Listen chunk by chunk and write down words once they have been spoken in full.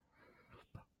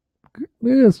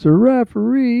Mr.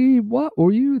 Referee, what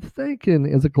were you thinking?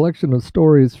 Is a collection of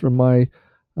stories from my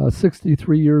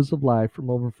 63 years of life, from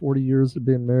over 40 years of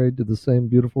being married to the same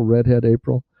beautiful redhead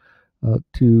April,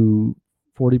 to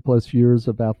 40 plus years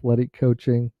of athletic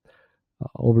coaching,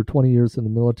 over 20 years in the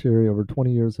military, over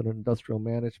 20 years in industrial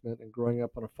management, and growing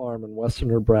up on a farm in western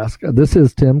Nebraska. This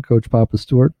is Tim, Coach Papa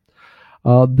Stewart.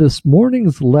 This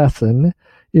morning's lesson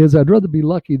is I'd rather be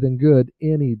lucky than good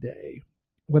any day.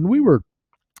 When we were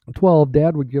 12,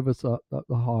 Dad would give us a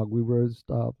hog. We raised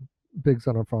pigs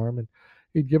on our farm, and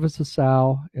he'd give us a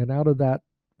sow, and out of that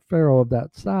farrow of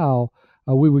that sow,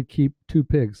 we would keep two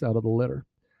pigs out of the litter.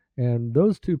 And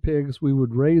those two pigs we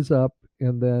would raise up,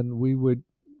 and then we would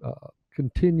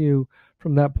continue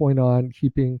from that point on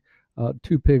keeping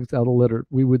two pigs out of litter.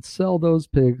 We would sell those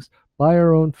pigs, buy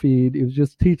our own feed. It was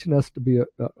just teaching us to be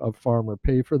a farmer,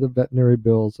 pay for the veterinary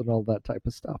bills and all that type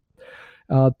of stuff.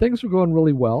 Things were going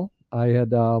really well. I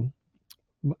had, out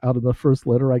of the first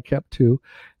litter, I kept two.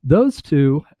 Those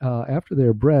two, after they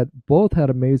were bred, both had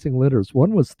amazing litters.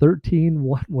 One was 13,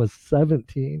 one was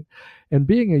 17. And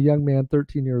being a young man,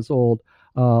 13 years old,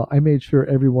 I made sure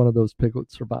every one of those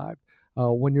piglets survived.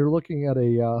 When you're looking at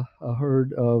a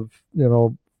herd of,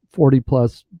 40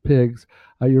 plus pigs,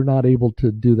 you're not able to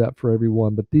do that for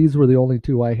everyone. But these were the only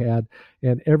two I had,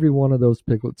 and every one of those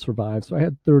piglets survived. So I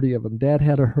had 30 of them. Dad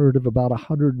had a herd of about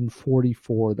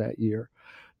 144 that year.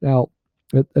 Now,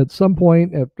 at some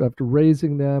point, after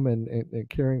raising them and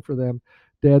caring for them,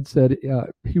 Dad said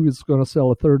he was going to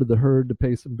sell a third of the herd to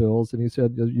pay some bills. And he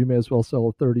said, you may as well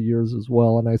sell 30 years as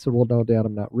well. And I said, well, no, Dad,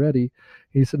 I'm not ready.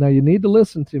 He said, now you need to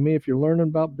listen to me. If you're learning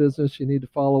about business, you need to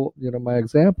follow, my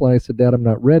example. And I said, Dad, I'm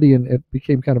not ready. And it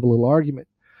became kind of a little argument.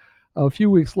 A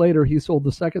few weeks later, he sold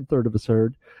the second third of his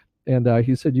herd. And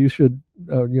he said, you should,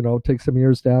 take some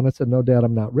years down. I said, no, Dad,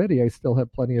 I'm not ready. I still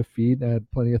have plenty of feed and I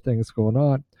had plenty of things going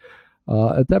on.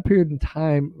 At that period in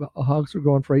time, hogs were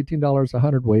going for $18 a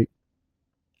hundredweight,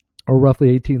 or roughly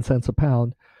 18 cents a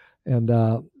pound. And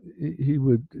he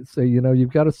would say,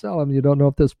 you've got to sell them. You don't know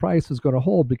if this price is going to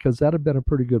hold, because that had been a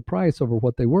pretty good price over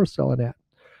what they were selling at.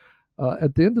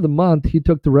 At the end of the month, he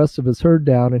took the rest of his herd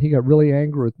down, and he got really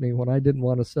angry with me when I didn't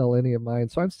want to sell any of mine.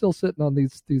 So I'm still sitting on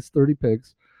these 30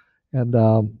 pigs. And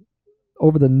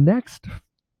over the next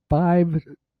 5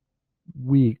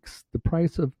 weeks, the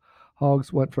price of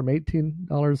hogs went from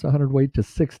 $18 a hundredweight to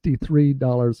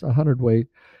 $63 a hundredweight.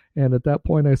 And at that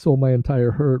point, I sold my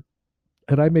entire herd.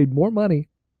 And I made more money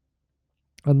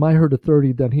on my herd of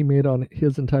 30 than he made on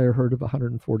his entire herd of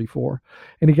 144.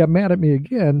 And he got mad at me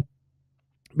again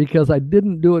because I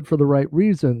didn't do it for the right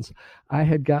reasons. I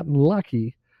had gotten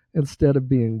lucky instead of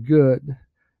being good.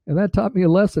 And that taught me a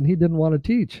lesson he didn't want to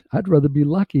teach. I'd rather be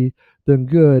lucky than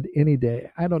good any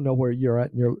day. I don't know where you're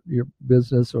at in your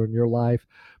business or in your life,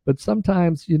 but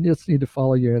sometimes you just need to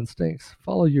follow your instincts,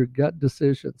 follow your gut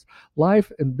decisions.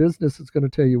 Life and business is going to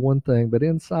tell you one thing, but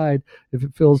inside, if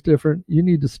it feels different, you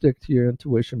need to stick to your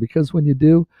intuition, because when you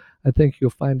do, I think you'll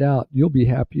find out you'll be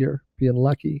happier being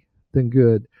lucky than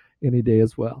good any day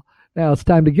as well. Now it's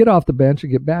time to get off the bench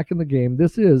and get back in the game.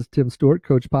 This is Tim Stewart,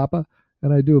 Coach Papa,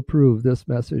 and I do approve this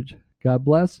message. God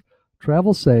bless,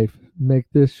 travel safe, make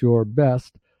this your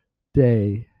best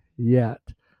day yet.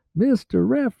 Mr.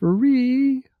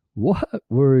 Referee, what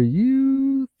were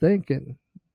you thinking?